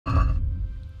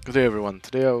Good day everyone,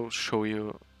 today I'll show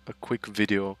you a quick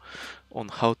video on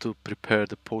how to prepare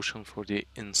the potion for the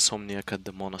insomniac at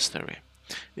the monastery.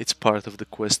 It's part of the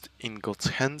quest In God's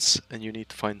Hands and you need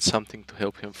to find something to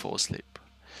help him fall asleep.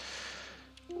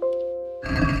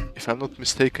 If I'm not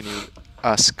mistaken, you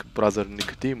ask Brother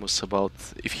Nicodemus about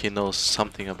if he knows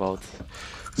something about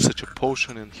such a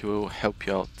potion and he will help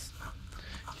you out.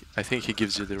 I think he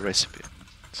gives you the recipe.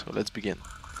 So let's begin.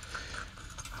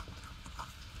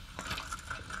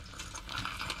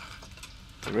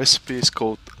 The recipe is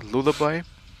called Lullaby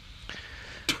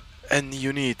and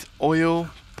you need oil,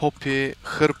 poppy,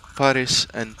 herb paris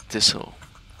and thistle.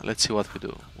 Let's see what we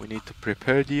do. We need to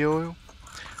prepare the oil,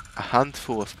 a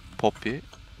handful of poppy,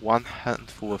 1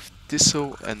 handful of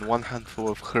thistle and 1 handful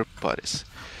of herb paris.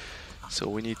 So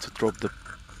we need to drop the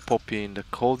poppy in the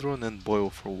cauldron and boil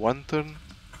for 1 turn.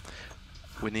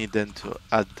 We need then to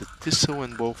add the thistle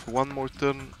and boil for 1 more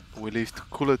turn. We leave to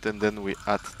cool it and then we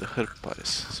add the herb paris.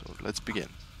 So let's begin.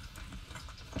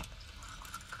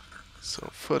 So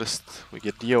first we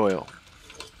get the oil.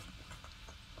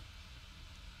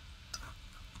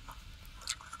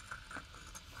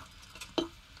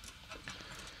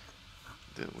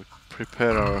 Then we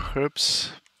prepare our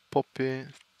herbs, poppy,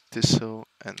 thistle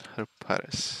and herb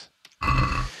paris.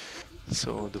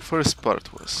 So the first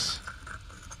part was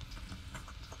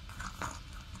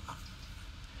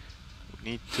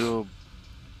we need to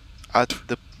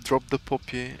drop the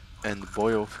poppy and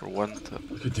boil for 1 turn.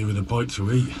 I could do with a bite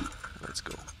to eat. Let's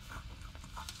go.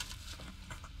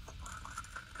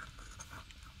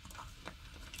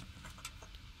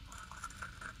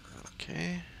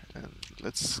 Okay, and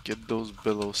let's get those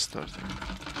billows starting.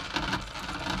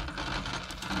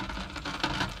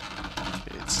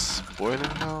 Okay, it's boiling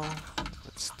now.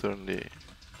 Let's turn the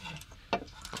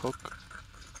cook.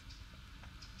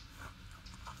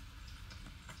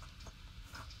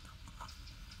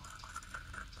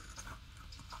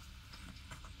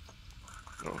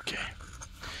 Okay.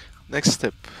 Next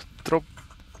step,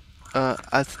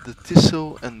 add the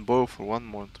thistle and boil for 1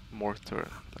 more turn.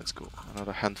 Let's go.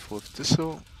 Another handful of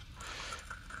thistle.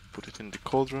 Put it in the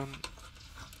cauldron.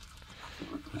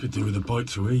 I could do with a bite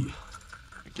to eat.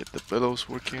 Get the bellows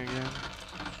working again.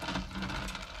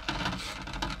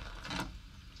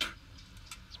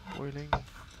 It's boiling.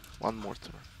 1 more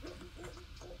turn.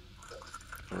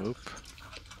 Oop.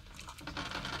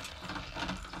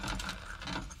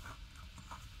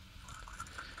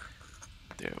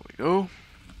 There we go.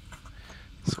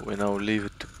 So we now leave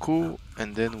it to cool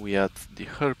and then we add the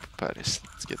herb paris.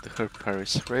 Let's get the herb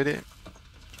paris ready.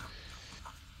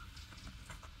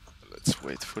 Let's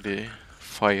wait for the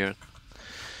fire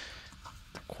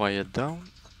to quiet down.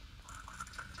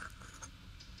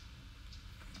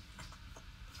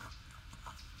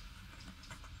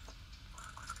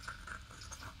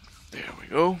 There we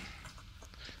go.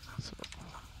 So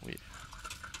we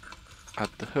add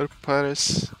the herb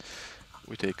paris.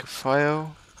 We take a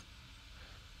file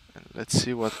and let's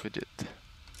see what we did.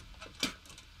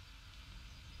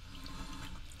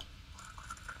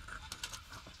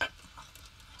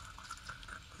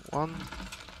 One,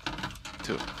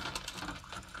 two.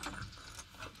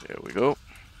 There we go.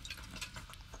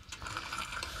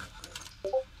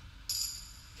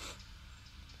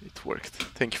 It worked.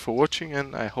 Thank you for watching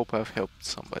and I hope I've helped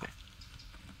somebody.